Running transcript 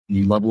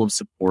the level of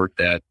support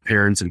that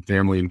parents and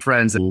family and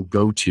friends will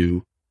go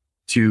to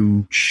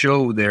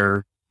show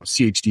their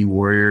CHD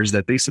warriors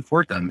that they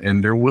support them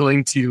and they're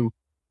willing to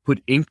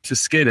put ink to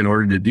skin in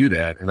order to do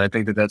that. And I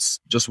think that that's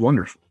just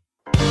wonderful.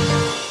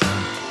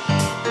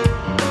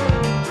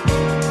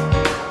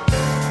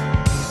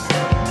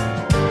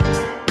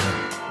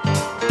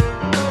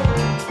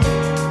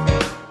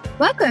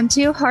 Welcome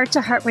to Heart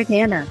to Heart with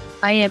Anna.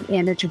 I am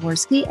Anna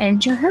Jaworski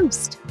and your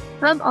host.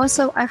 I'm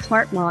also a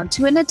heart mom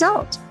to an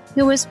adult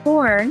who was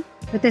born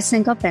with a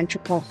single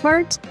ventricle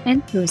heart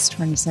and who is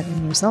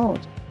 27 years old.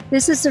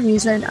 This is the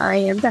reason I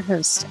am the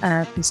host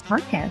of this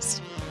podcast.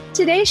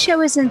 Today's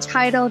show is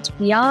entitled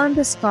Beyond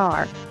the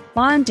Scar,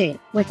 Bonding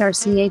with Our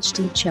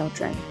CHD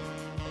Children.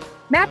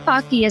 Matt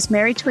Backe is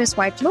married to his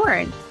wife,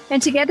 Lauren,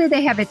 and together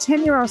they have a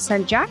 10-year-old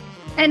son, Jack,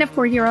 and a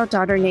 4-year-old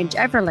daughter named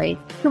Everly,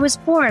 who was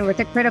born with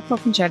a critical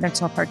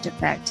congenital heart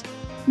defect.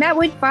 Matt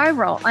went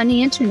viral on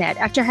the internet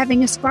after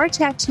having a scar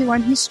tattoo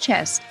on his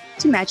chest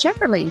to match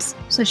Everly's,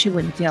 so she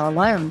wouldn't feel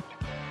alone.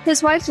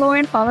 His wife,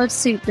 Lauren, followed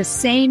suit the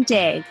same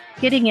day,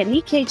 getting an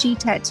EKG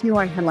tattoo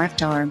on her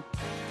left arm.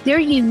 Their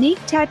unique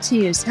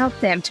tattoos help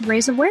them to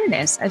raise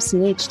awareness of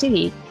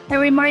CHD and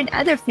remind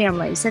other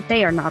families that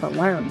they are not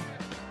alone.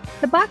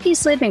 The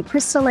Backes live in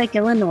Crystal Lake,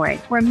 Illinois,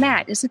 where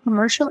Matt is a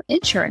commercial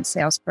insurance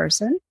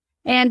salesperson,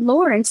 and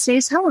Lauren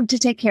stays home to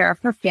take care of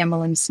her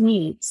family's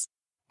needs.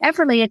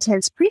 Everly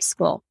attends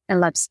preschool and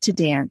loves to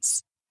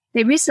dance.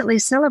 They recently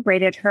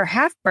celebrated her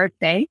half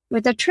birthday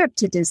with a trip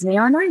to Disney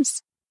on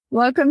Ice.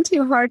 Welcome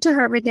to Heart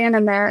with Anna,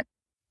 Matt.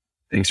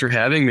 Thanks for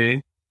having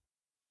me.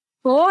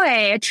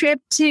 Boy, a trip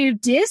to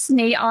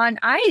Disney on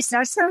Ice.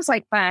 That sounds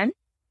like fun.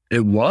 It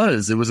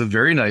was a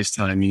very nice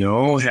time. You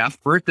know,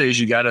 half birthdays,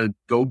 you got to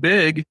go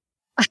big.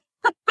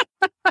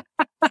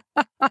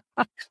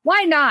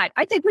 Why not?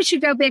 I think we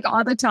should go big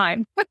all the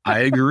time. I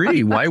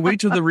agree. Why wait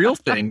till the real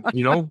thing?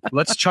 You know,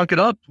 let's chunk it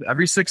up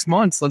every 6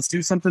 months. Let's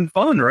do something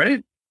fun,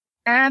 right?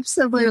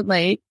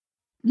 Absolutely.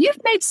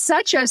 You've made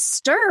such a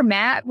stir,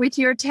 Matt, with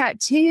your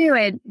tattoo,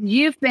 and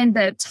you've been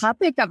the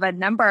topic of a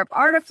number of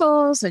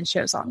articles and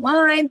shows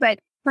online, but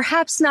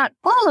perhaps not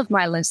all of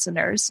my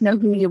listeners know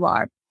who you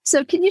are.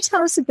 So can you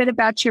tell us a bit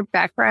about your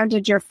background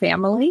and your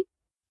family?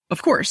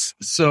 Of course.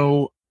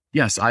 So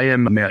yes, I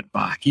am Matt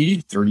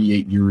Backe,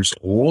 38 years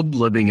old,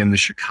 living in the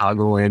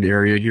Chicagoland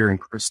area here in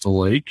Crystal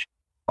Lake.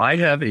 I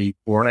have a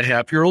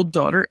 4.5-year-old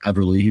daughter,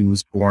 Everly, who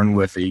was born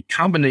with a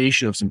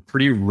combination of some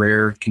pretty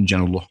rare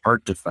congenital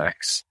heart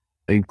defects,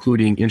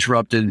 including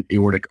interrupted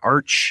aortic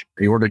arch,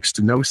 aortic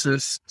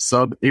stenosis,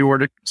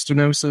 subaortic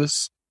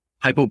stenosis,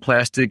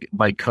 hypoplastic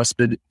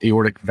bicuspid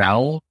aortic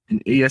valve, an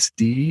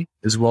ASD,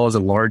 as well as a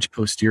large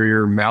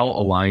posterior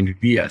malaligned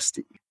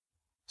VSD.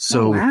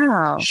 So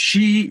wow.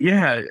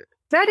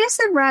 That is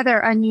a rather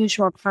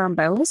unusual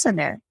combo, isn't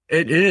it?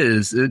 It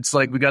is. It's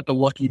like we got the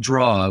lucky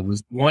draw. It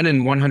was 1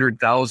 in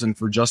 100,000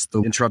 for just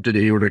the interrupted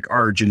aortic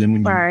arch. And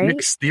then when you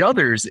mix the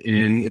others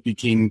in, it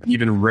became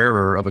even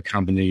rarer of a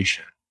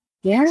combination.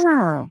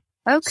 Yeah.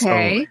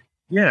 Okay.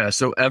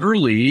 So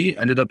Everly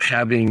ended up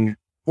having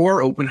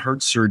 4 open heart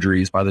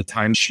surgeries by the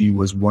time she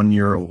was 1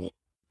 year old.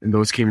 And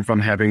those came from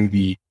having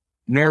the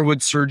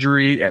Norwood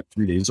surgery at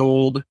 3 days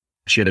old.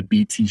 She had a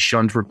BT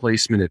shunt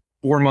replacement at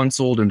 4 months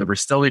old and the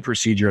Rastelli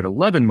procedure at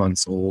 11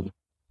 months old,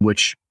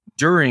 which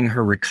during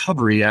her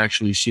recovery,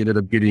 actually, she ended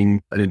up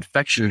getting an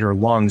infection in her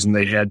lungs and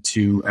they had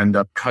to end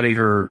up cutting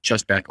her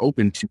chest back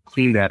open to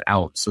clean that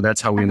out. So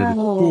that's how we ended up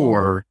with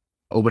 4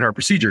 open heart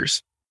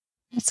procedures.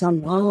 That's a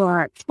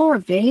lot. Poor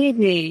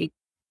baby.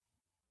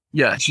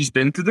 Yeah, she's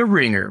been through the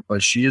ringer,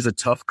 but she is a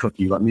tough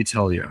cookie, let me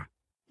tell you.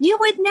 You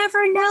would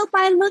never know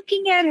by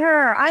looking at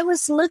her. I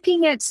was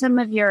looking at some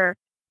of your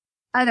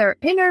other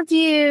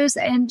interviews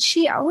and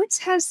she always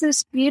has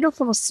this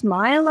beautiful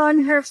smile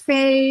on her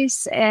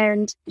face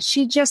and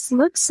she just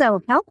looks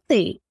so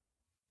healthy.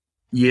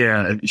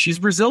 Yeah,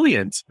 she's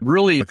resilient.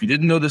 Really, if you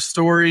didn't know the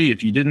story,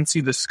 if you didn't see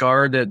the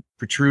scar that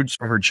protrudes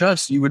from her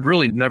chest, you would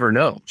really never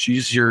know.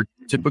 She's your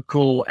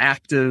typical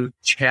active,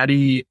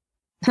 chatty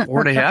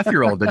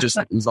 4.5-year-old that just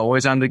is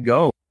always on the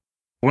go.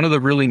 One of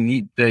the really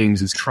neat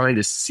things is trying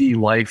to see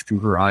life through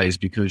her eyes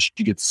because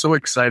she gets so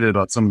excited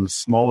about some of the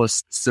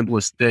smallest,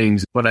 simplest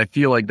things. But I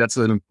feel like that's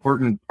an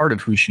important part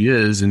of who she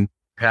is. And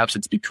perhaps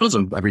it's because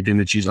of everything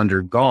that she's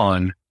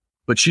undergone.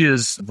 But she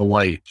is the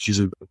light.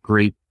 She's a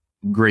great,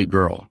 great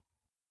girl.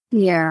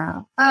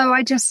 Yeah. Oh,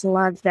 I just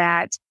love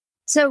that.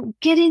 So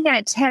getting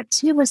that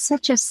tattoo was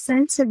such a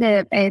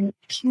sensitive and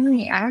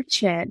caring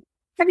action.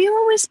 Have you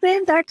always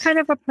been that kind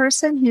of a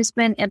person who's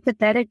been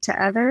empathetic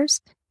to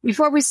others?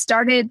 Before we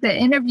started the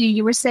interview,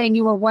 you were saying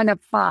you were one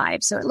of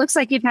 5. So it looks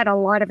like you've had a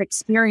lot of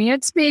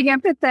experience being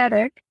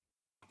empathetic.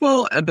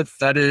 Well,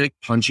 empathetic,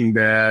 punching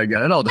bag,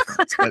 it all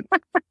depends. But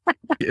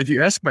if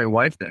you ask my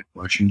wife that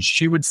question,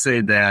 she would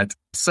say that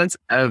since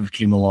Ev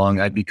came along,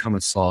 I've become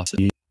a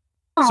saucy.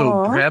 Aww.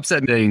 So perhaps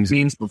that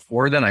means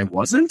before then I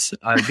wasn't.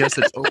 I guess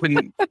it's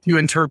open to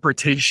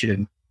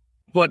interpretation.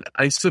 But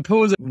I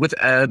suppose with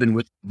Ev and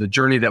with the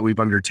journey that we've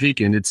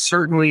undertaken, it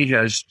certainly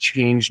has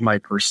changed my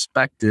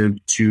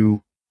perspective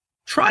to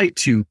try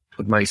to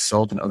put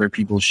myself in other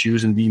people's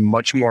shoes and be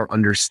much more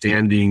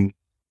understanding.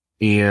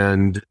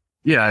 And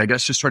yeah, I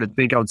guess just try to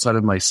think outside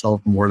of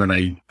myself more than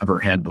I ever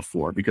had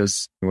before.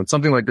 Because when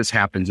something like this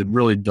happens, it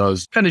really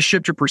does kind of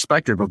shift your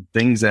perspective of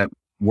things that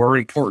were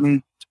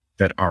important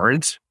that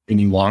aren't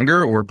any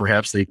longer, or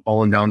perhaps they've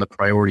fallen down the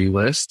priority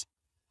list.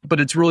 But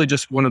it's really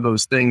just one of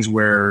those things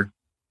where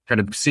kind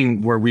of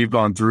seeing where we've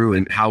gone through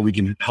and how we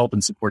can help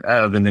and support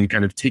Ev, and then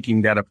kind of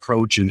taking that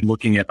approach and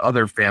looking at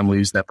other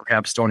families that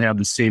perhaps don't have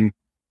the same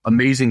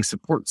amazing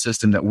support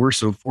system that we're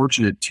so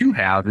fortunate to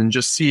have, and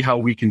just see how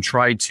we can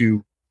try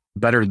to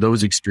better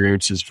those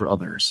experiences for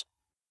others.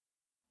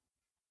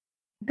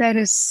 That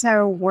is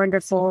so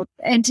wonderful.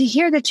 And to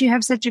hear that you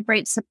have such a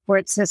great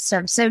support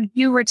system. So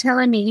you were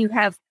telling me you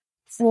have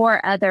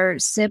 4 other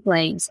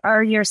siblings.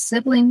 Are your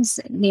siblings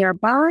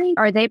nearby?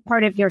 Are they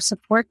part of your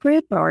support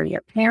group or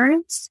your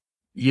parents?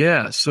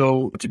 Yeah.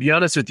 So to be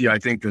honest with you, I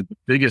think that the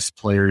biggest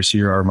players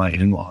here are my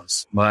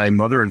in-laws. My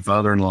mother and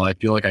father-in-law, I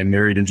feel like I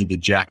married into the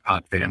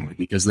jackpot family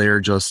because they are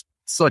just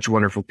such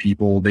wonderful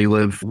people. They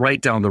live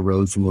right down the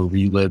road from where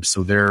we live.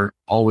 So they're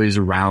always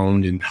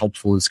around and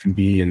helpful as can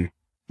be. And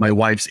my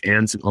wife's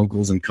aunts and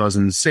uncles and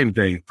cousins, same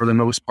thing. For the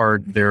most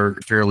part, they're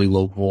fairly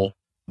local.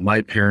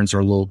 My parents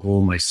are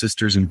local. My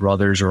sisters and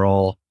brothers are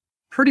all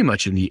pretty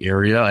much in the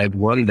area. I have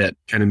one that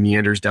kind of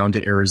meanders down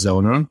to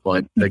Arizona,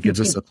 but that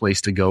gives us a place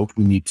to go if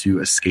we need to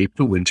escape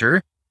the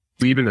winter.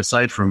 Even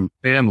aside from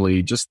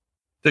family, just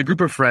the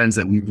group of friends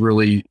that we've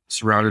really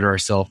surrounded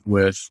ourselves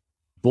with,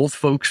 both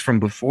folks from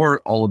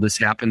before all of this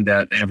happened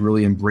that have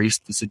really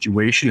embraced the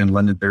situation and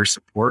lended their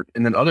support,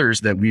 and then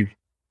others that we've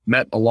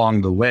met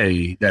along the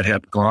way that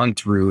have gone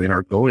through and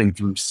are going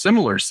through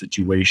similar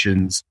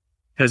situations,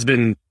 has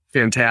been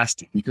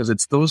fantastic, because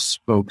it's those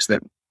folks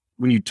that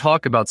when you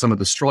talk about some of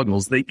the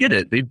struggles, they get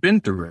it. They've been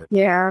through it.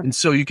 Yeah. And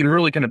so you can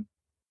really kind of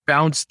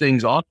bounce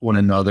things off one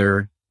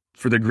another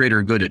for the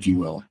greater good, if you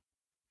will.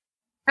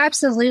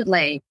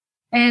 Absolutely.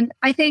 And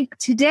I think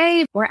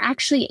today we're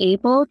actually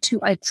able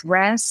to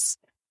address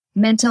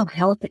mental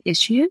health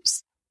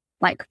issues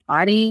like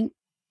body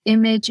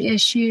image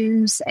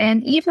issues,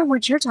 and even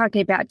what you're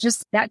talking about,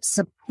 just that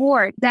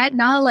support, that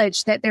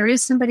knowledge that there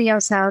is somebody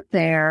else out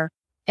there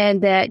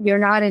and that you're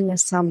not in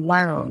this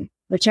alone,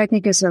 which I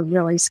think is a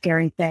really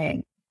scary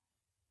thing.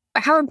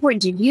 How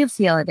important do you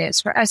feel it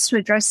is for us to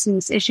address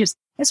these issues,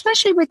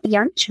 especially with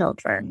young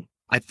children?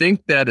 I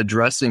think that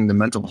addressing the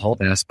mental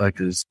health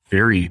aspect is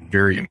very,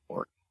 very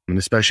important. And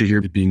especially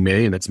here being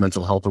May, and it's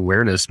Mental Health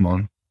Awareness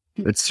Month,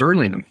 it's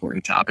certainly an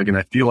important topic. And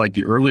I feel like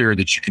the earlier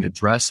that you can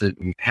address it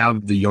and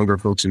have the younger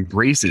folks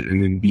embrace it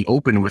and then be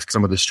open with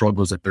some of the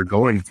struggles that they're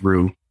going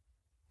through,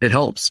 it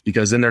helps,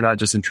 because then they're not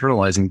just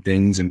internalizing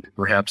things and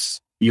perhaps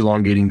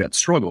elongating that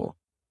struggle.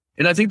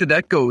 And I think that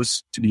that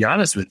goes, to be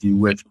honest with you,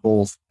 with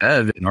both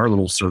Ev in our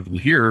little circle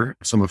here,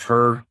 some of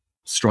her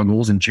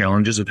struggles and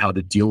challenges of how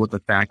to deal with the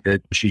fact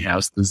that she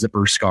has the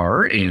zipper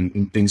scar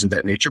and things of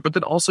that nature, but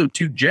then also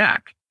to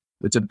Jack.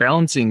 It's a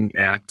balancing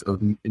act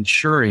of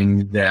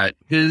ensuring that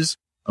his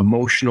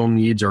emotional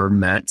needs are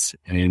met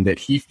and that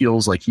he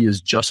feels like he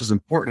is just as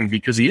important,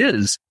 because he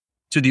is,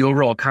 to the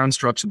overall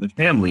constructs of the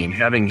family, and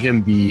having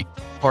him be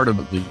part of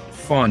the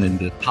fun and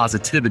the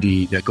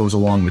positivity that goes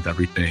along with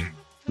everything.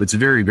 It's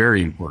very,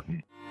 very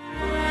important.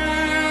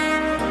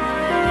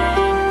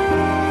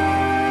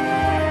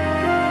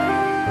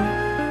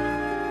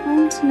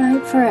 Home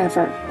Tonight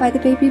Forever by the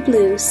Baby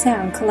Blue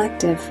Sound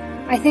Collective.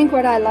 I think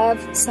what I love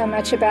so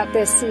much about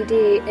this CD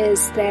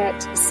is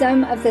that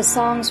some of the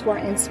songs were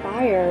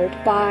inspired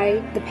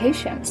by the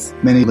patients.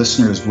 Many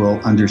listeners will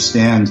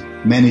understand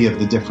many of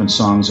the different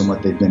songs and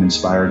what they've been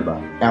inspired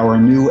by. Our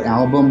new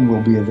album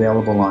will be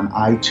available on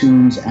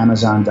iTunes,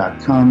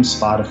 Amazon.com,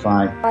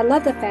 Spotify. I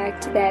love the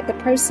fact that the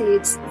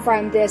proceeds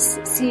from this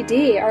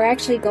CD are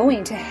actually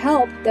going to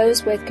help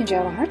those with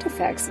congenital heart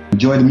defects.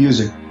 Enjoy the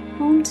music.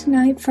 Home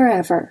Tonight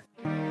Forever.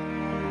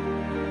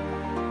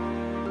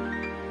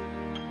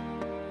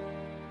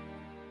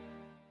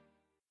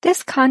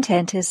 This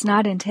content is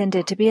not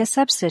intended to be a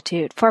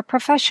substitute for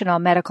professional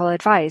medical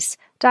advice,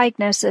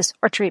 diagnosis,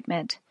 or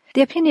treatment.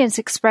 The opinions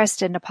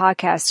expressed in the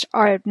podcast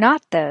are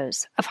not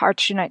those of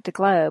Hearts Unite the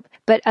Globe,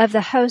 but of the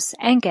hosts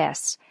and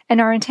guests,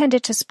 and are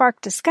intended to spark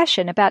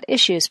discussion about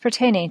issues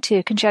pertaining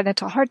to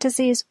congenital heart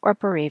disease or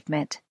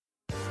bereavement.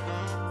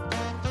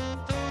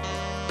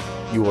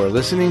 You are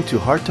listening to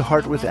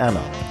Heart with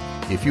Anna.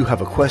 If you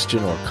have a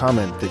question or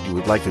comment that you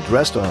would like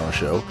addressed on our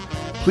show,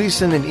 please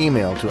send an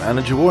email to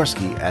Anna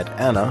Jaworski at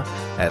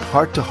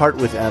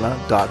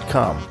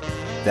anna@hearttoheartwithanna.com.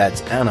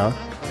 That's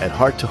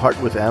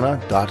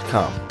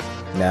anna@hearttoheartwithanna.com.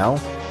 Now,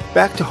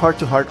 back to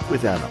Heart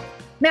with Anna.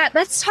 Matt,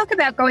 let's talk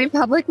about going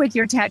public with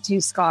your tattoo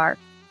scar.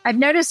 I've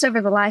noticed over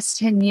the last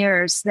 10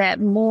 years that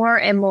more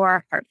and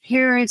more heart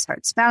parents,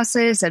 heart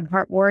spouses, and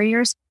heart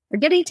warriors are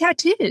getting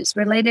tattoos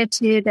related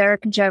to their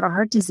congenital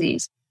heart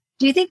disease.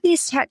 Do you think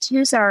these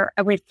tattoos are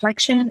a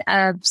reflection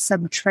of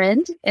some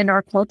trend in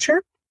our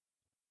culture?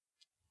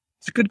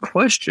 It's a good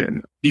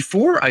question.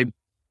 Before I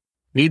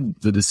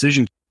made the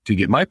decision to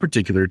get my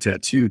particular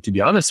tattoo, to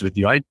be honest with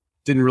you, I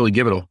didn't really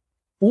give it a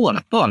whole lot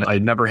of thought.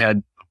 I'd never had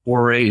a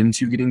foray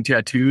into getting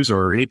tattoos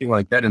or anything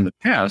like that in the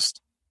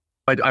past.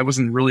 I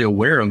wasn't really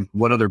aware of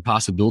what other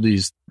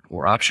possibilities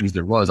or options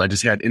there was. I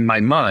just had in my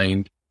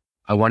mind,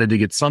 I wanted to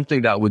get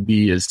something that would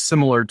be as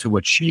similar to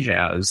what she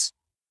has,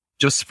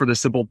 just for the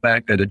simple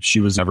fact that if she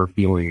was ever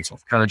feeling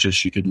self-conscious,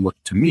 she could look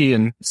to me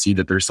and see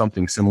that there's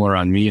something similar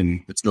on me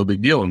and it's no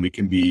big deal and we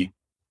can be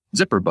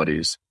zipper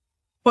buddies.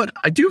 But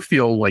I do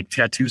feel like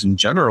tattoos in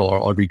general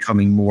are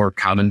becoming more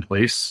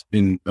commonplace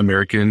in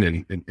American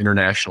and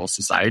international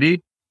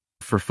society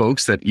for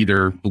folks that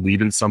either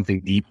believe in something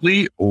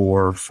deeply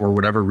or for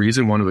whatever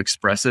reason want to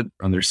express it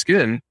on their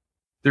skin.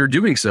 They're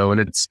doing so, and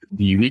it's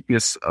the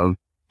uniqueness of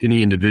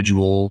any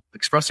individual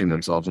expressing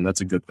themselves, and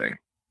that's a good thing.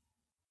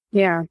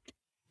 Yeah.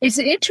 It's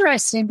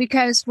interesting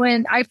because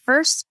when I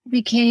first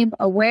became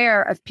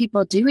aware of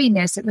people doing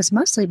this, it was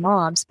mostly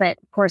moms, but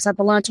of course I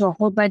belong to a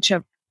whole bunch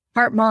of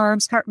heart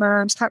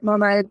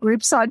mama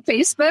groups on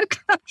Facebook.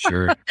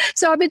 Sure.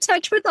 So I'm in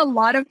touch with a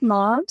lot of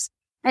moms,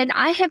 and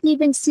I have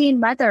even seen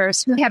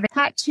mothers who have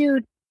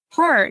tattooed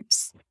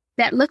hearts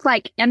that look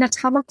like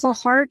anatomical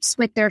hearts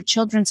with their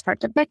children's heart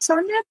defects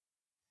on them.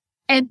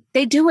 And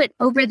they do it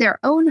over their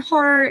own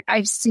heart.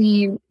 I've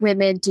seen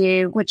women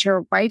do what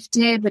your wife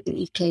did with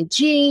the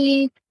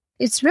EKG.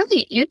 It's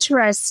really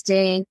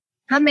interesting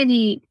how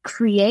many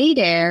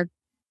creative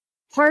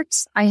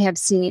hearts I have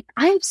seen.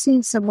 I have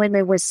seen some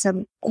women with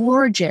some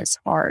gorgeous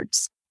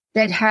hearts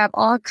that have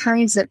all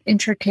kinds of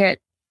intricate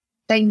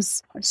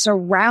things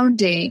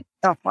surrounding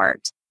the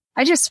heart.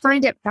 I just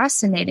find it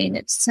fascinating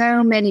that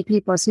so many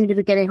people seem to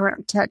be getting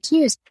heart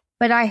tattoos,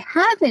 but I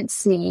haven't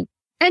seen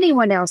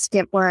anyone else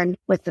get one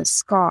with a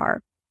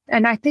scar.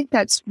 And I think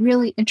that's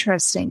really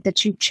interesting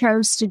that you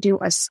chose to do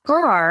a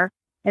scar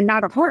and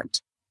not a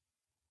heart.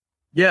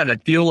 Yeah, and I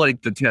feel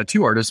like the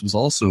tattoo artist was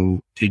also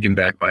taken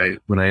back by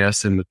when I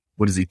asked him,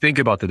 what does he think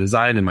about the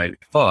design and my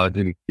thought?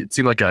 And it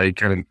seemed like I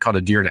kind of caught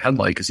a deer in a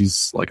headlight because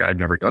he's like, I've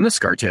never done a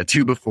scar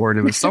tattoo before. And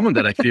it was someone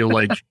that I feel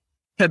like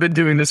had been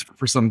doing this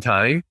for some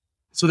time.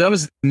 So that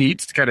was neat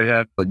to kind of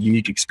have a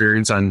unique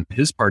experience on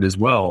his part as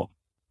well.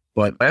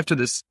 But after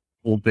this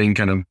whole thing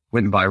kind of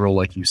went viral,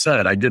 like you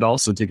said, I did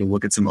also take a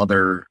look at some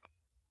other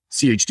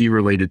CHD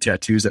related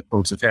tattoos that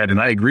folks have had.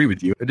 And I agree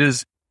with you. It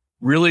is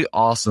really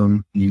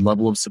awesome the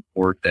level of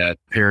support that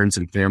parents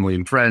and family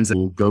and friends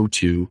will go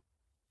to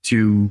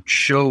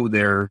show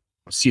their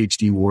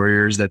CHD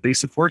warriors that they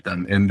support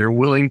them and they're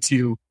willing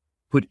to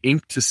put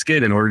ink to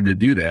skin in order to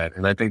do that.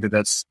 And I think that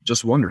that's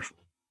just wonderful.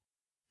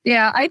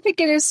 Yeah, I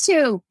think it is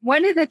too.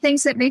 One of the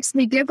things that makes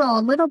me giggle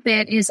a little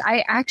bit is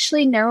I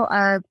actually know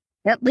of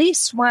at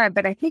least one,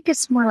 but I think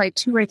it's more like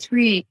 2 or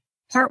 3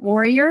 heart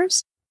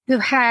warriors who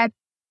had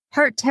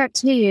heart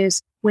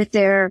tattoos with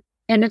their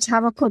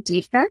anatomical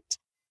defect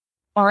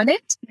on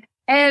it.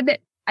 And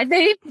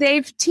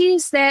they've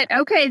teased that,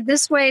 okay,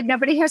 this way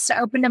nobody has to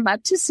open them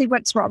up to see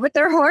what's wrong with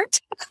their heart.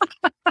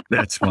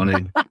 That's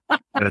funny.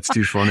 That's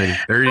too funny.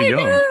 There you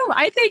go. Know.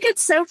 I think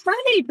it's so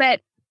funny,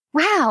 but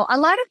wow, a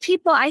lot of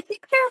people, I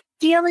think they're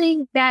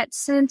feeling that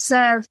sense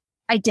of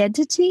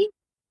identity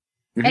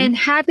and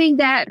having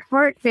that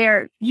heart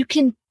there. You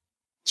can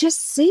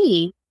just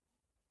see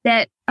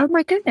that, oh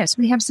my goodness,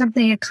 we have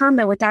something in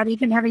common without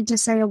even having to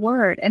say a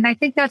word. And I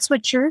think that's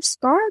what your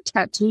scar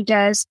tattoo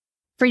does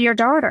for your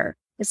daughter.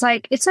 It's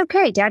like, it's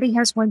okay. Daddy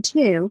has one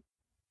too.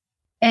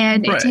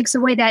 And It takes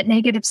away that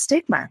negative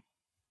stigma.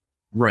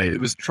 Right. It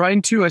was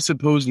trying to, I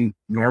suppose,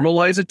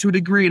 normalize it to a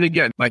degree. And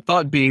again, my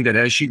thought being that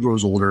as she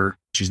grows older,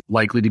 she's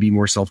likely to be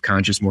more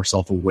self-conscious, more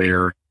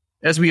self-aware,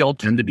 as we all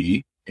tend to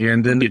be.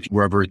 And then if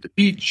we're ever at the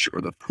beach or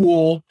the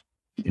pool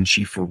and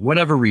she, for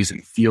whatever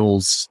reason,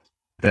 feels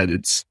that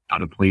it's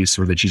out of place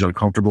or that she's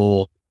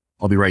uncomfortable,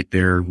 I'll be right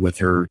there with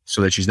her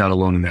so that she's not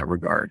alone in that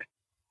regard.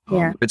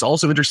 Yeah. It's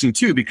also interesting,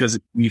 too, because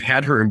we've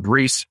had her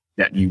embrace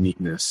that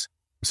uniqueness.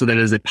 So that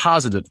is a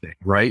positive thing,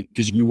 right?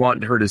 Because you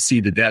want her to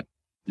see that that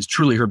is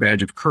truly her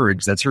badge of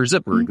courage. That's her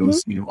zipper. It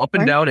goes up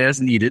and down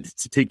as needed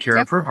to take care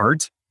of her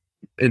heart.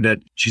 And that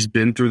she's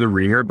been through the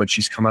ringer, but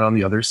she's come out on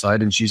the other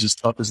side and she's as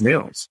tough as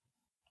nails.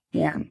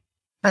 Yeah,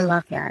 I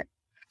love that.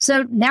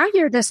 So now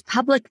you're this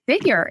public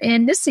figure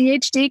in the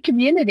CHD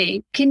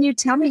community. Can you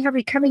tell me how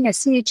becoming a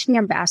CHD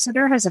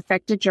ambassador has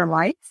affected your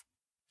life?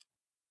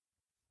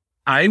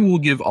 I will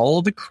give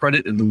all the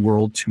credit in the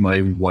world to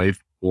my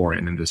wife,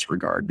 Lauren, in this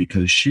regard,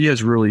 because she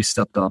has really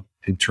stepped up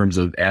in terms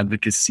of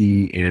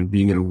advocacy and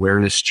being an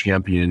awareness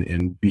champion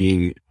and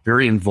being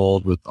very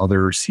involved with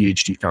other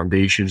CHD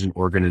foundations and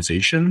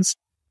organizations.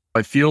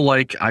 I feel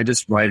like I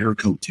just ride her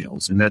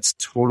coattails, and that's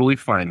totally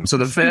fine. So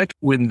the fact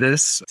when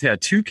this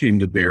tattoo came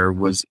to bear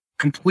was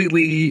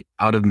completely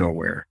out of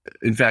nowhere.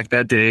 In fact,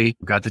 that day,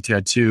 got the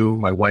tattoo.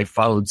 My wife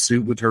followed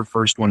suit with her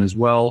first one as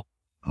well.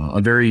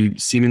 A very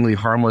seemingly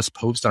harmless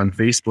post on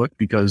Facebook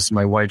because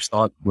my wife's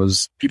thought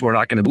was, people are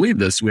not going to believe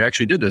this. We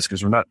actually did this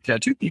because we're not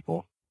tattoo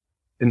people.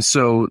 And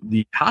so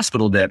the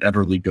hospital that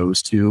Everly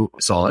goes to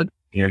saw it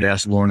and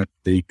asked Lauren if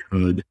they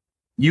could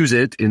use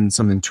it in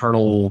some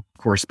internal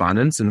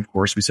correspondence. And of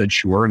course, we said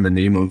sure in the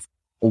name of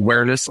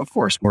awareness, of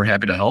course, we're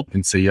happy to help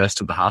and say yes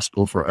to the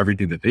hospital for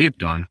everything that they've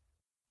done.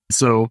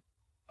 So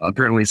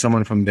apparently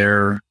someone from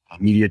their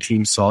media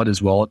team saw it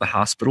as well at the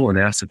hospital and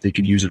asked if they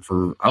could use it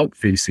for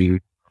out-facing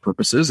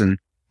purposes. And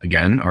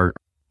again, our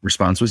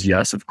response was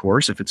yes, of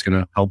course, if it's going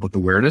to help with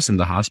awareness in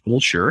the hospital,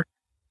 sure.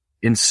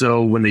 And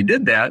so when they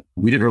did that,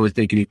 we didn't really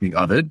think anything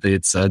of it. They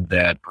had said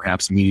that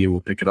perhaps media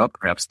will pick it up,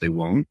 perhaps they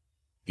won't.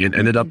 It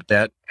ended up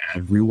that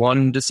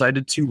everyone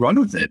decided to run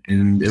with it.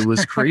 And it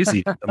was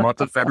crazy. The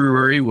month of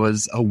February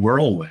was a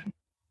whirlwind.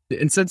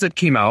 And since it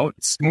came out,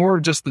 it's more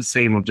just the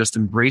same of just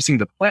embracing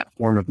the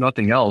platform, if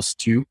nothing else,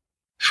 to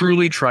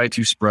truly try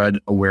to spread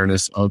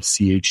awareness of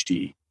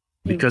CHD.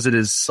 Because it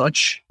is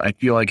such, I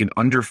feel like, an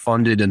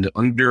underfunded and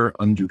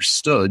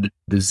understood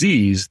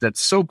disease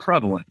that's so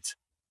prevalent.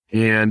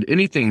 And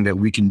anything that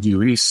we can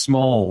do, any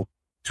small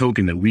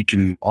token that we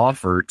can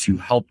offer to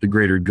help the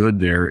greater good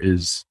there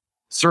is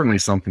certainly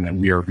something that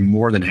we are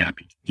more than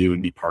happy to do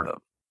and be part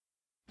of.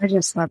 I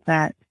just love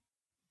that.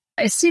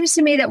 It seems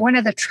to me that one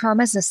of the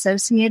traumas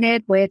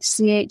associated with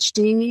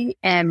CHD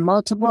and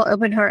multiple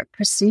open heart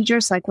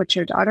procedures like what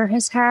your daughter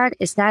has had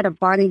is that of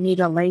body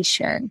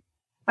mutilation.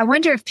 I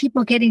wonder if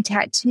people getting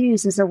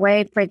tattoos is a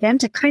way for them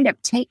to kind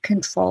of take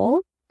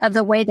control of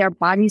the way their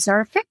bodies are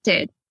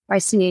affected by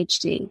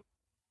CHD.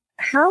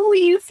 How will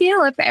you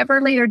feel if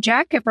Everly or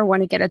Jack ever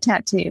want to get a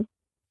tattoo?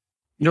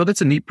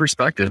 That's a neat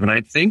perspective. And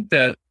I think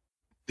that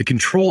the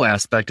control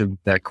aspect of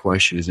that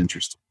question is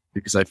interesting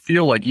because I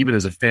feel like even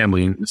as a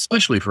family, and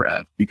especially for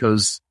Ev,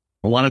 because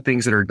a lot of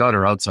things that are done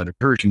are outside of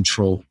her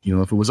control.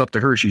 If it was up to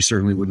her, she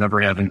certainly would never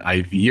have an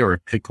IV or a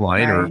PICC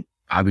line or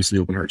obviously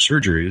open heart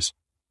surgeries.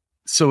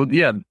 So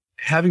yeah,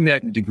 having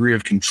that degree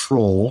of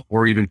control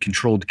or even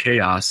controlled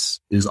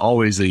chaos is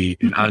always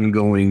an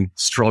ongoing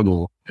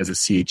struggle as a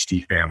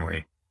CHD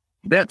family.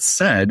 That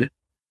said,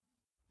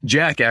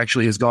 Jack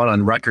actually has gone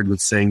on record with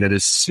saying that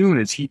as soon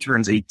as he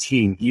turns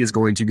 18, he is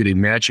going to get a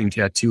matching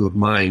tattoo of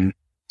mine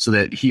so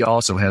that he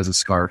also has a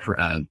scar for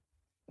Ed.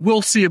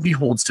 We'll see if he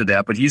holds to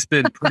that, but he's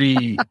been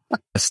pretty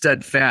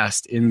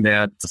steadfast in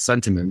that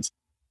sentiment.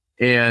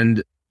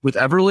 And with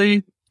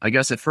Everly, I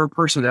guess if her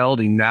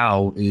personality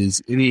now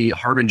is any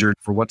harbinger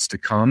for what's to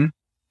come,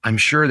 I'm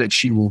sure that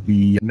she will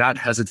be not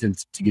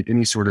hesitant to get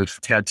any sort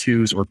of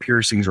tattoos or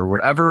piercings or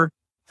whatever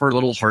her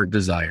little heart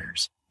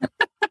desires.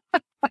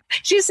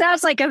 She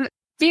sounds like a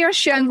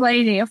fierce young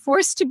lady, a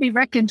force to be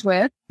reckoned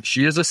with.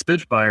 She is a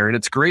spitfire, and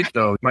it's great,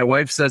 though. My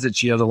wife says that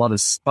she has a lot of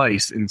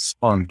spice and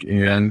spunk,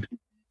 and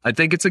I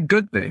think it's a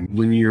good thing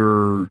when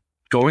you're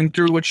going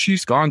through what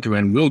she's gone through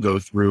and will go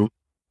through.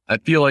 I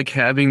feel like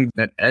having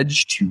that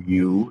edge to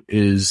you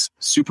is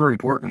super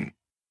important.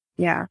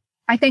 Yeah,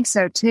 I think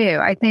so, too.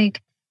 I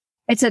think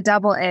it's a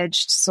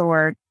double-edged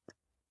sword.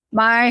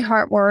 My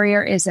heart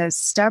warrior is as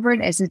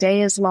stubborn as the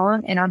day is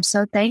long, and I'm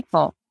so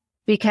thankful.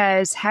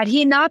 Because had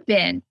he not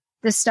been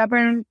the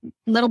stubborn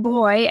little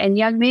boy and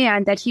young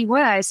man that he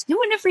was, he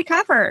wouldn't have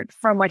recovered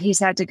from what he's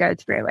had to go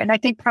through. And I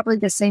think probably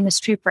the same is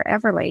true for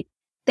Everly.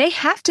 They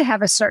have to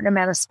have a certain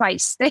amount of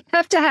spice. They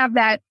have to have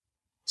that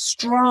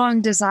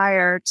strong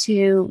desire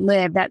to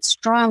live, that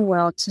strong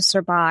will to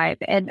survive.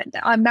 And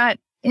I'm not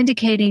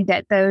indicating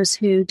that those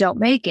who don't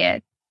make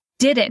it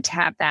didn't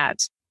have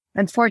that.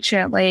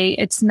 Unfortunately,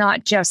 it's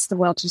not just the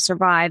will to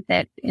survive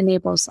that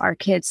enables our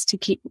kids to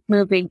keep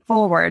moving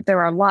forward. There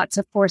are lots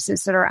of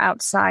forces that are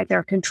outside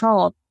their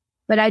control.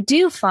 But I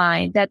do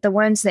find that the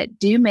ones that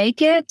do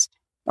make it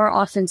are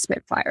often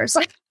spitfires.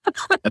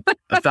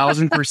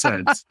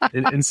 1,000%.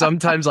 And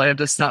sometimes I have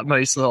to stop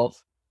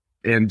myself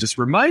and just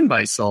remind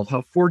myself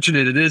how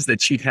fortunate it is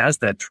that she has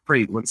that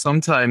trait when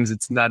sometimes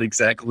it's not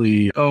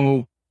exactly,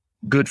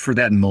 good for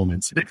that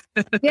moment.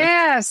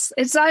 Yes,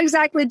 it's not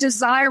exactly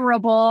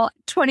desirable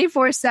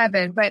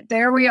 24/7, but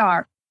there we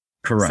are.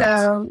 Correct.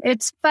 So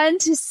it's fun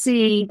to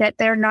see that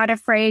they're not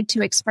afraid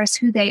to express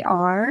who they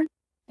are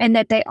and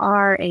that they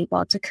are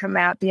able to come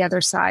out the other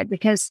side.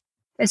 Because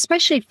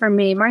especially for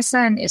me, my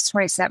son is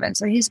 27,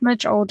 so he's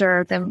much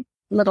older than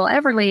little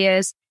Everly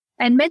is.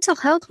 And mental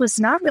health was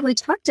not really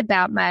talked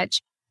about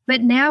much,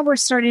 but now we're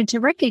starting to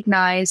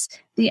recognize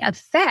the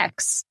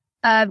effects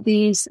of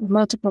these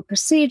multiple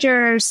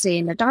procedures,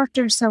 seeing the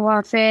doctor so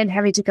often,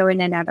 having to go in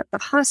and out of the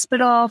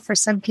hospital. For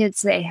some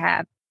kids, they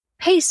have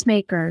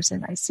pacemakers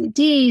and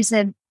ICDs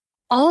and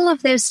all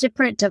of those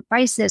different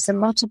devices and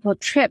multiple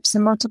trips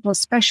and multiple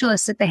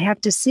specialists that they have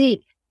to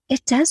see.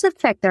 It does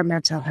affect their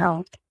mental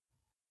health.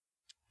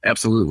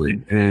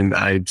 Absolutely. And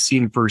I've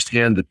seen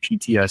firsthand the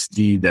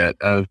PTSD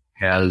that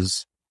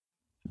has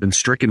been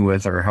stricken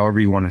with, or however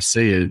you want to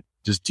say it,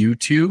 just due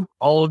to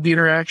all of the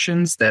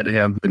interactions that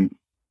have been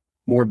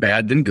more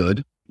bad than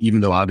good,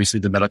 even though obviously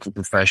the medical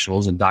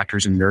professionals and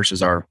doctors and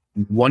nurses are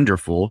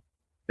wonderful.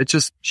 It's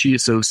just she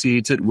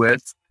associates it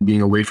with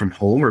being away from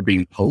home or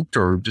being poked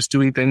or just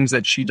doing things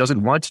that she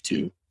doesn't want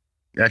to.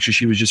 Actually,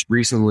 she was just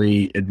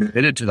recently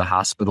admitted to the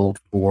hospital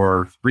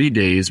for 3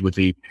 days with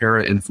a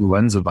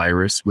para-influenza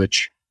virus,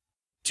 which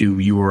to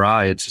you or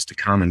I, it's just a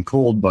common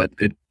cold, but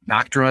it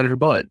knocked her on her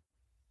butt.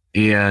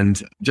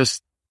 And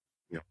just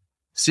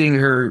seeing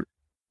her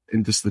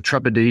and just the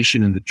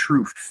trepidation and the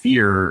true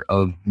fear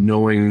of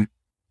knowing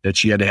that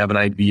she had to have an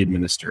IV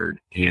administered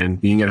and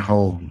being at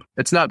home.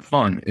 It's not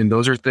fun. And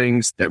those are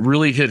things that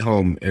really hit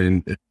home.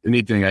 And if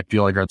anything, I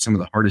feel like are some of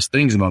the hardest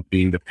things about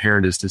being the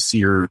parent is to see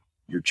your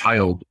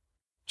child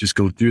just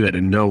go through that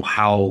and know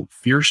how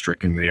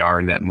fear-stricken they are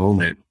in that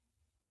moment.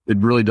 It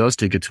really does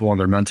take a toll on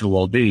their mental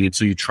well-being. And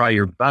so you try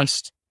your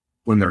best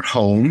when they're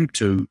home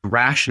to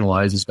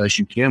rationalize as best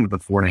you can with a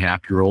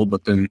 4.5-year-old,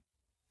 but then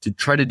to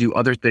try to do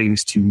other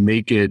things to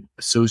make it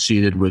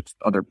associated with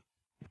other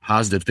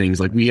positive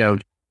things. Like we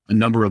have a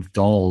number of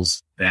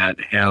dolls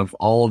that have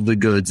all of the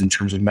goods in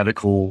terms of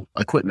medical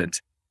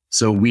equipment.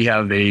 So we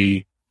have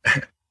like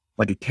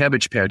a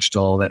Cabbage Patch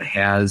doll that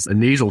has a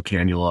nasal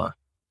cannula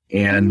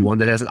and one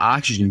that has an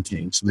oxygen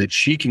tank so that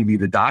she can be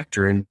the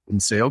doctor and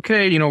say,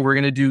 okay, we're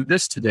going to do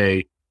this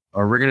today,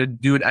 or we're going to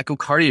do an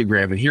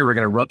echocardiogram. And here we're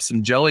going to rub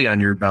some jelly on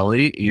your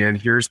belly. And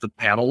here's the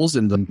paddles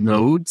and the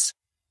nodes.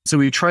 So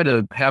we try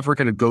to have her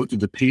kind of go through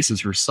the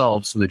paces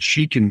herself so that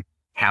she can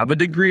have a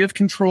degree of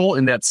control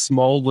in that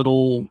small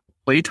little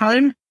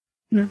playtime,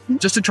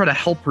 just to try to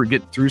help her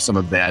get through some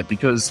of that.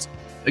 Because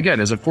again,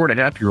 as a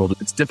 4.5-year-old,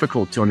 it's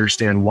difficult to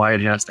understand why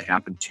it has to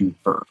happen to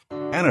her.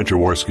 Anna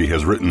Jaworski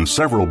has written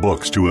several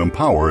books to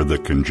empower the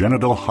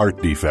congenital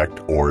heart defect,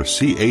 or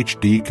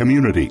CHD,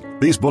 community.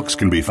 These books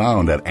can be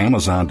found at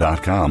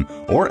Amazon.com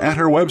or at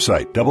her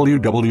website,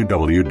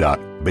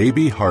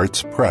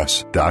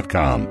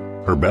 www.babyheartspress.com.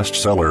 Her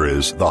bestseller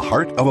is The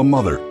Heart of a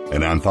Mother,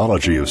 an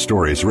anthology of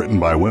stories written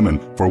by women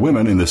for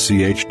women in the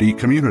CHD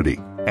community.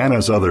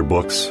 Anna's other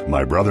books,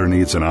 My Brother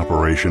Needs an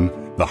Operation,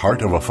 The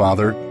Heart of a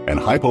Father, and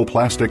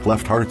Hypoplastic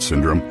Left Heart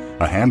Syndrome,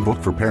 a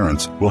handbook for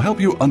parents, will help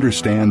you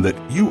understand that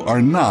you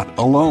are not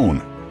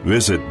alone.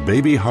 Visit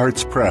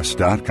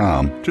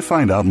babyheartspress.com to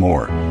find out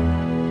more.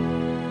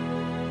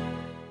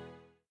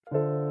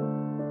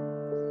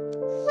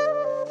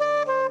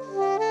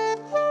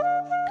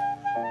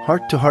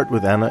 Heart to Heart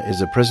with Anna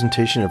is a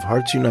presentation of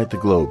Hearts Unite the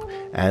Globe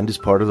and is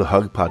part of the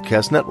Hug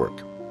Podcast Network.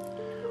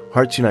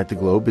 Hearts Unite the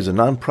Globe is a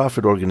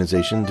non-profit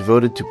organization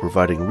devoted to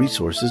providing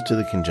resources to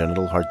the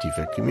congenital heart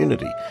defect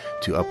community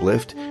to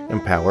uplift,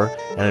 empower,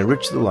 and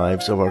enrich the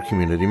lives of our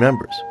community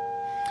members.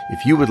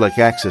 If you would like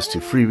access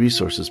to free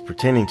resources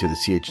pertaining to the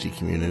CHD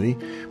community,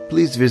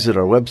 please visit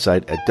our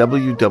website at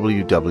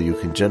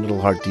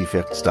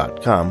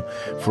www.congenitalheartdefects.com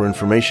for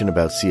information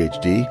about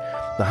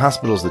CHD, the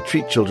hospitals that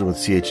treat children with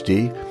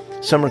CHD,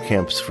 summer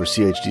camps for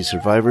CHD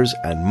survivors,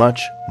 and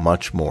much,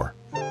 much more.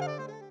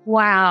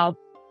 Wow.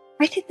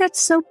 I think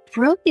that's so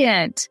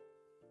brilliant.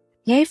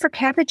 Yay for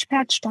Cabbage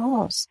Patch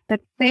dolls that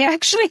they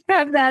actually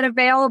have that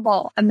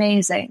available.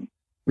 Amazing.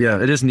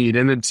 Yeah, it is neat.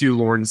 And then too,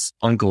 Lauren's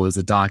uncle is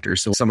a doctor.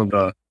 So some of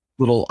the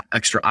little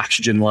extra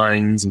oxygen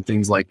lines and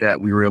things like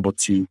that, we were able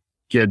to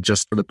get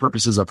just for the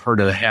purposes of her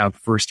to have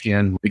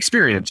firsthand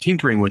experience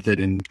tinkering with it.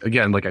 And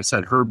again, like I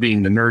said, her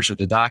being the nurse or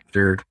the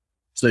doctor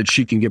so that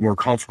she can get more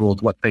comfortable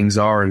with what things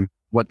are and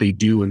what they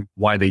do and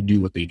why they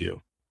do what they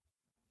do.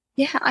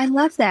 Yeah, I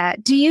love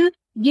that. Do you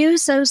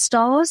use those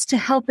dolls to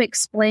help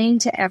explain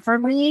to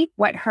Everly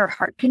what her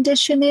heart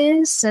condition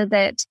is so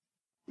that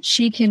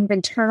she can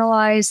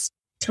internalize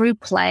through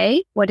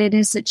play what it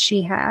is that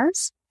she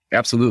has?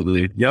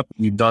 Absolutely. Yep.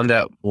 We've done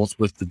that both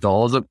with the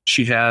dolls that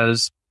she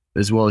has,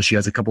 as well as she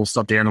has a couple of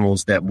stuffed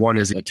animals that one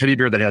is a teddy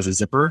bear that has a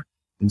zipper.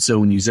 And so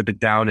when you zip it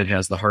down, it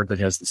has the heart that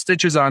has the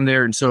stitches on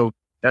there. And so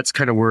that's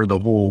kind of where the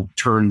whole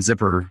turn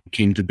zipper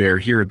came to bear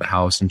here at the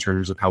house in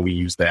terms of how we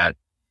use that.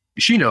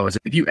 She knows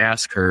if you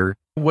ask her,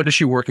 what is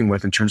she working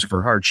with in terms of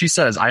her heart? She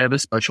says, I have a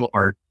special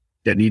heart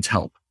that needs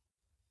help.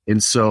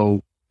 And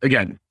so,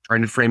 again,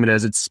 trying to frame it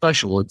as it's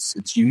special,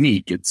 it's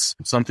unique. It's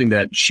something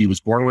that she was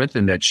born with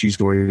and that she's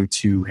going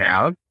to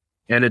have.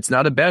 And it's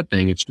not a bad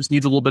thing. It just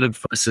needs a little bit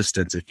of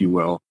assistance, if you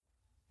will.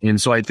 And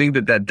so I think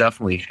that that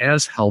definitely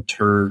has helped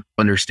her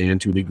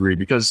understand to a degree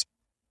because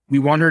we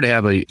want her to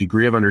have a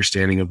degree of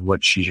understanding of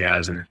what she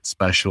has and it's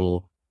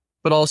special.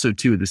 But also,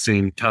 too, at the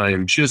same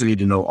time, she doesn't need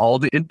to know all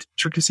the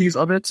intricacies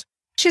of it.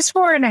 She's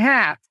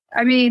 4.5.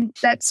 I mean,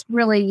 that's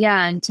really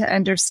young to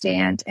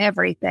understand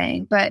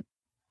everything. But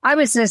I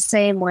was the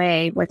same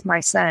way with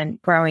my son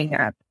growing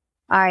up.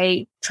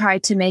 I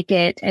tried to make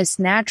it as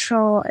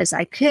natural as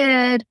I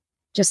could,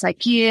 just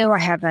like you. I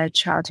have a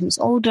child who's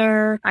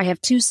older. I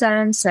have 2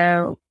 sons.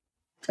 So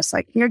just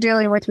like you're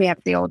dealing with, we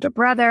have the older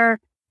brother.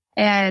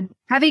 And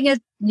having a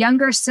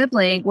younger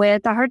sibling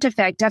with a heart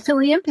defect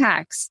definitely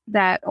impacts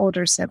that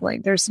older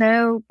sibling. There's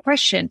no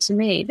question to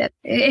me that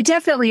it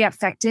definitely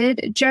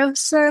affected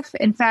Joseph.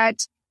 In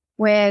fact,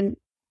 when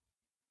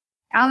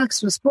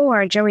Alex was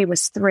born, Joey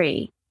was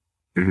 3.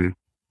 Mm-hmm.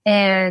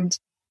 And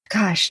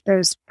gosh,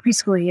 those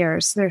preschool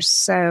years, they're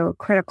so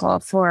critical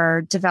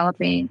for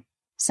developing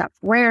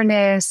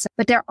self-awareness,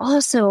 but they're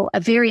also a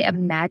very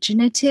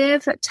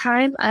imaginative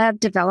time of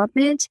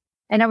development.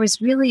 And I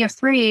was really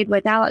afraid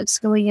with Alex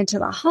going into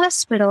the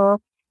hospital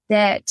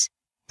that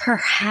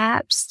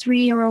perhaps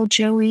 3-year-old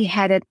Joey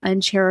had an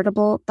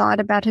uncharitable thought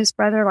about his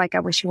brother, like,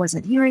 I wish he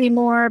wasn't here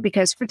anymore,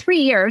 because for 3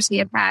 years he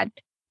had had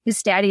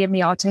his daddy and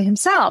me all to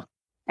himself.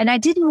 And I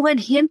didn't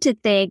want him to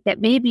think that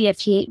maybe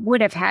if he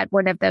would have had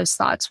one of those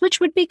thoughts, which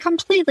would be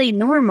completely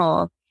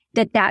normal,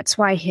 that that's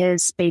why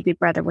his baby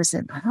brother was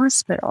in the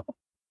hospital.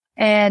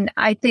 And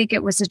I think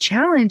it was a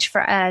challenge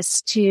for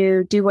us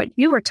to do what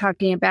you were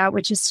talking about,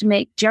 which is to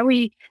make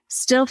Joey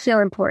still feel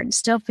important,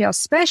 still feel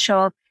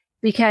special,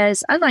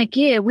 because unlike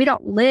you, we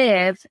don't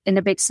live in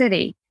a big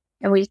city.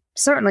 And we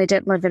certainly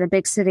didn't live in a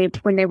big city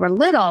when they were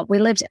little. We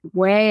lived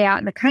way out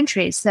in the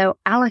country. So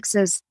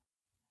Alex's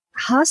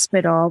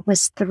hospital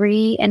was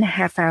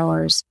 3.5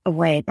 hours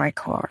away by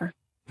car.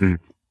 And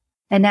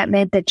that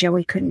meant that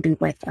Joey couldn't be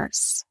with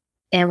us.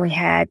 And we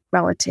had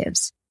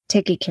relatives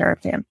taking care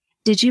of him.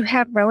 Did you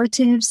have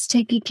relatives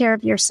taking care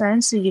of your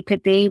son so you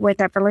could be with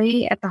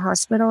Everly at the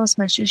hospital as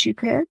much as you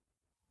could?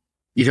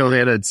 You know,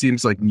 Hannah, it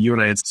seems like you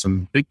and I had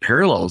some big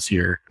parallels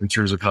here in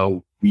terms of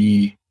how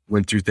we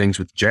went through things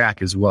with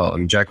Jack as well. I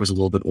mean, Jack was a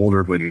little bit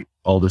older when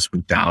all this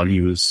went down. He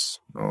was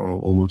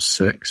almost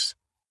 6.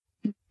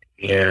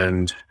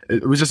 And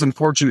it was just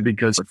unfortunate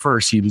because at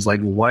first he was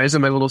like, well, why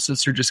isn't my little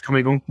sister just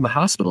coming home from the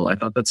hospital? I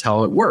thought that's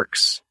how it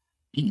works.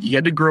 He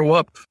had to grow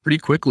up pretty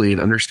quickly and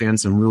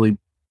understand some really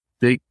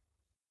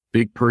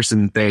big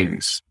person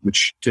things,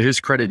 which to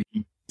his credit,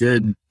 he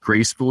did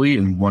gracefully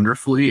and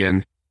wonderfully.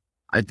 And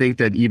I think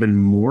that even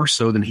more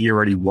so than he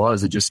already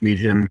was, it just made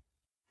him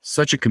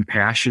such a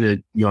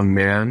compassionate young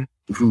man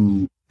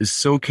who is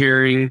so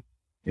caring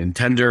and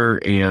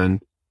tender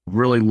and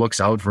really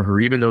looks out for her,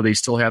 even though they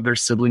still have their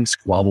sibling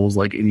squabbles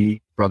like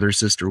any brother,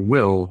 sister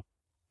will.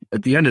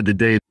 At the end of the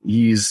day,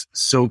 he's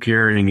so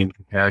caring and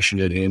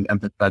compassionate and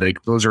empathetic.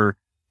 Those are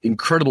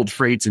incredible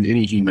traits in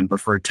any human, but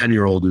for a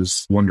 10-year-old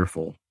is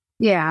wonderful.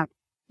 Yeah.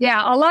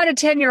 Yeah. A lot of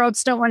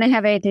 10-year-olds don't want to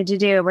have anything to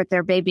do with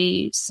their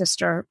baby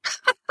sister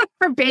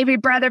or baby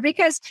brother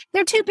because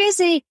they're too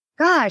busy.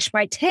 Gosh,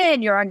 by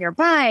 10, you're on your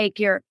bike.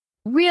 You're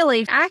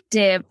really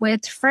active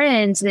with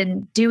friends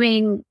and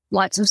doing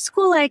lots of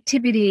school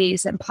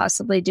activities and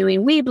possibly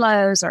doing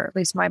Weeblos, or at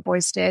least my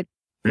boys did,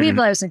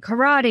 Weeblos and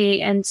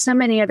karate and so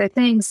many other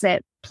things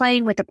that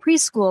playing with a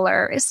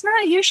preschooler is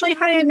not usually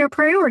high on their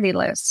priority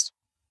list.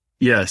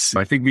 Yes,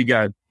 I think we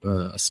got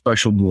a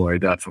special boy,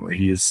 definitely.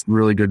 He is a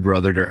really good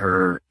brother to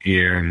her.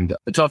 And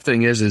the tough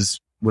thing is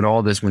when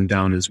all this went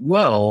down as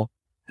well,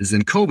 is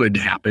then COVID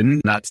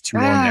happened not too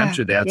long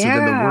after that. Yeah. So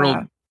then the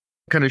world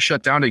kind of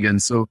shut down again.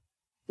 So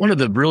one of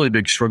the really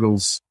big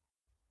struggles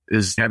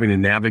is having to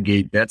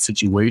navigate that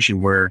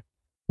situation where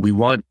we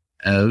want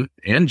Ev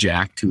and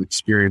Jack to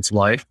experience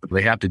life, but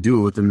they have to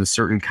do it within the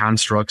certain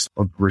constructs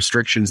of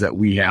restrictions that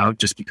we have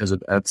just because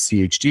of Ev's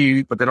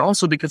CHD, but then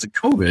also because of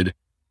COVID.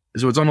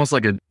 So it's almost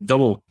like a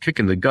double kick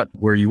in the gut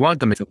where you want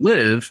them to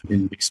live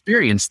and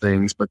experience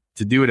things, but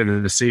to do it in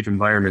a safe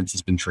environment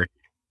has been tricky.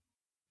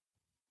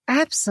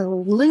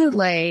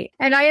 Absolutely.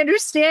 And I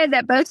understand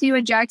that both you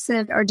and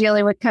Jackson are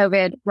dealing with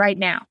COVID right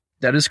now.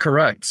 That is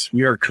correct.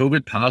 We are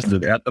COVID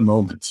positive at the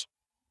moment.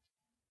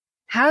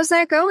 How's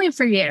that going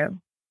for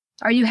you?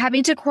 Are you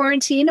having to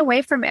quarantine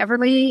away from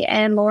Everly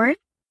and Lauren?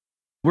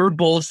 We're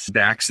both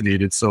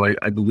vaccinated, so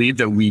I believe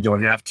that we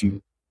don't have to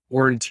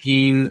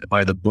quarantine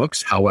by the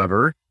books.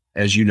 However,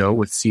 as you know,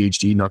 with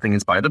CHD, nothing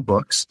is by the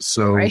books.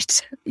 So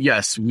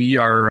yes, we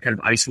are kind of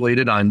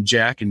isolated on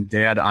Jack and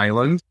Dad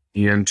Island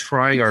and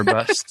trying our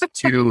best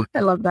to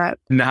I love that.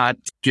 Not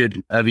get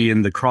Evie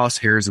in the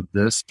crosshairs of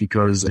this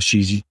because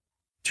she's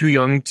too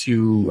young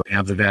to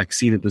have the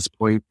vaccine at this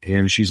point.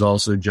 And she's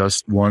also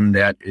just one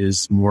that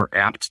is more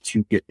apt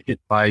to get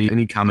hit by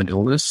any common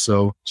illness.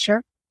 So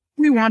sure,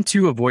 we want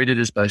to avoid it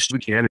as best we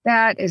can.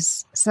 That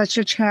is such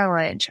a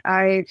challenge.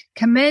 I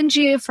commend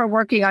you for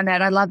working on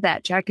that. I love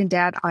that. Jack and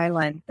Dad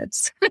Island.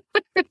 That's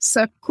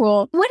so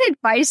cool. What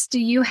advice do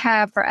you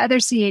have for other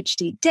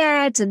CHD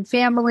dads and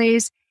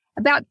families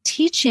about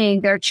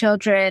teaching their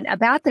children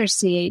about their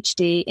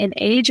CHD in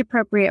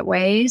age-appropriate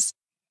ways?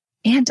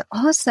 And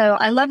also,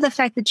 I love the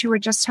fact that you were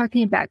just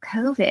talking about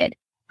COVID.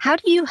 How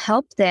do you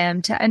help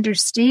them to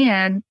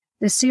understand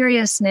the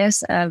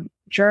seriousness of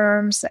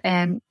germs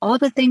and all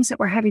the things that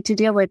we're having to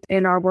deal with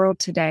in our world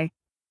today?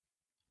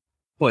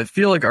 Well, I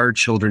feel like our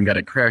children got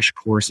a crash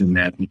course in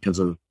that because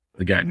of,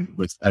 again,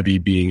 with Evie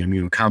being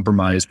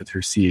immunocompromised with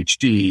her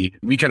CHD.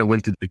 We kind of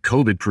went through the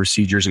COVID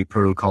procedures and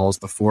protocols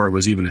before it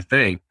was even a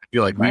thing. I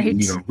feel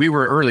like we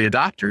were early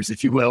adopters,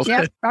 if you will.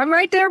 Yeah, I'm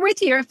right there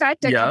with you. In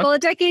fact, a couple of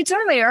decades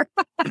earlier.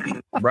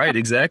 Right,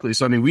 exactly.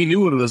 So, we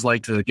knew what it was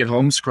like to get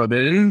home, scrub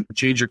in,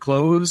 change your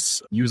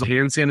clothes, use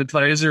hand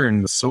sanitizer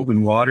and soap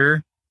and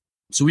water.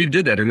 So we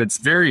did that, and it's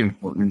very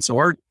important. So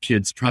our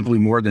kids, probably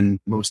more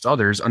than most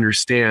others,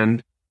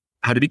 understand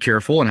how to be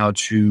careful and how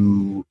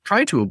to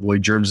try to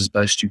avoid germs as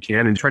best you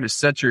can and try to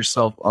set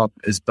yourself up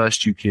as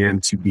best you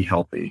can to be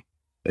healthy.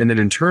 And then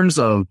in terms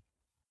of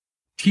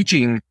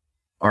teaching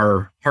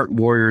our heart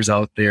warriors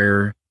out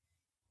there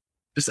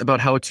just about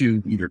how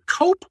to either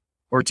cope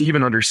or to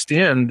even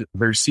understand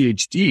their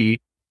CHD,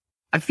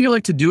 I feel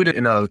like to do it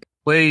in a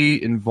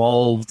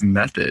play-involved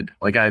method,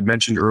 like I had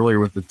mentioned earlier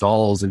with the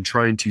dolls, and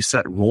trying to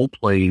set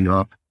role-playing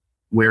up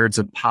where it's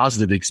a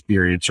positive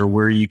experience or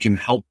where you can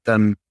help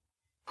them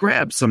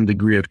grab some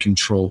degree of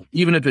control,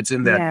 even if it's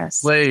in that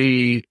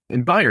play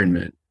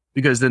environment,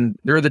 because then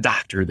they're the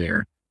doctor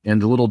there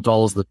and the little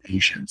doll is the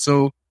patient.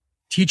 So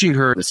teaching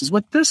her, this is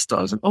what this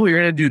does. And, oh,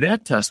 you're going to do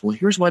that test. Well,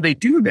 here's why they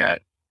do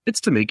that.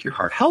 It's to make your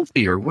heart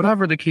healthy or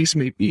whatever the case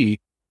may be.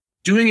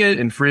 Doing it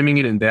and framing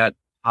it in that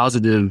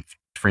positive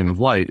frame of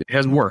light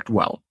has worked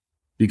well.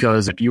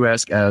 Because if you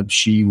ask Eb,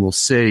 she will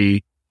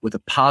say with a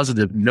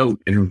positive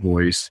note in her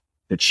voice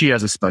that she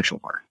has a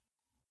special heart.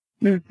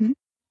 Mm-hmm.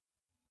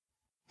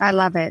 I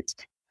love it.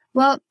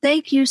 Well,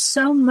 thank you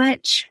so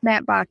much,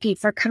 Matt Backe,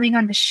 for coming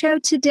on the show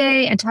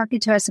today and talking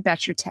to us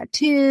about your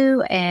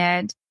tattoo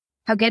and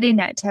how getting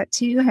that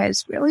tattoo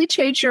has really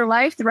changed your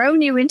life,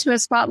 thrown you into a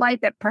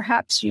spotlight that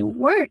perhaps you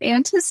weren't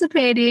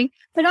anticipating,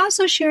 but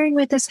also sharing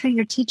with us how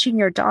you're teaching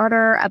your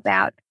daughter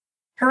about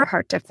her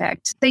heart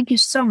defect. Thank you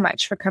so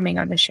much for coming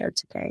on the show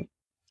today.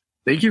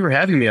 Thank you for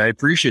having me. I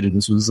appreciate it.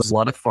 This was a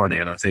lot of fun,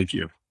 Anna. Thank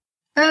you.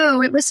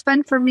 Oh, it was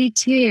fun for me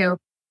too.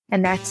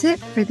 And that's it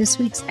for this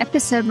week's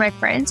episode, my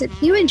friends.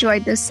 If you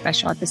enjoyed this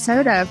special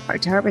episode of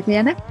Heart to Heart with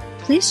Anna,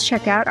 please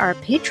check out our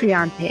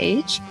Patreon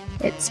page.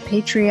 It's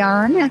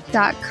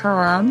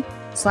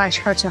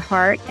patreon.com/heart to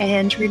heart.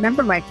 And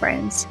remember, my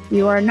friends,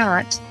 you are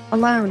not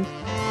alone.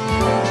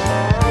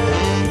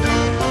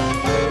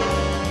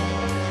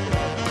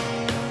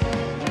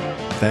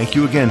 Thank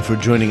you again for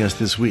joining us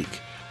this week.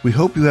 We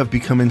hope you have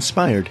become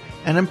inspired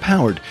and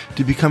empowered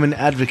to become an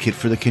advocate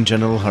for the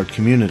congenital heart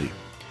community.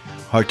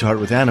 Heart to Heart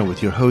with Anna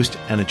with your host,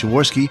 Anna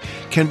Jaworski,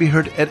 can be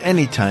heard at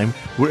any time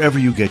wherever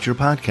you get your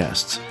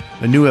podcasts.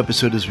 A new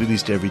episode is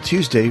released every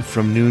Tuesday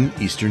from noon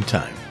Eastern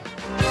Time.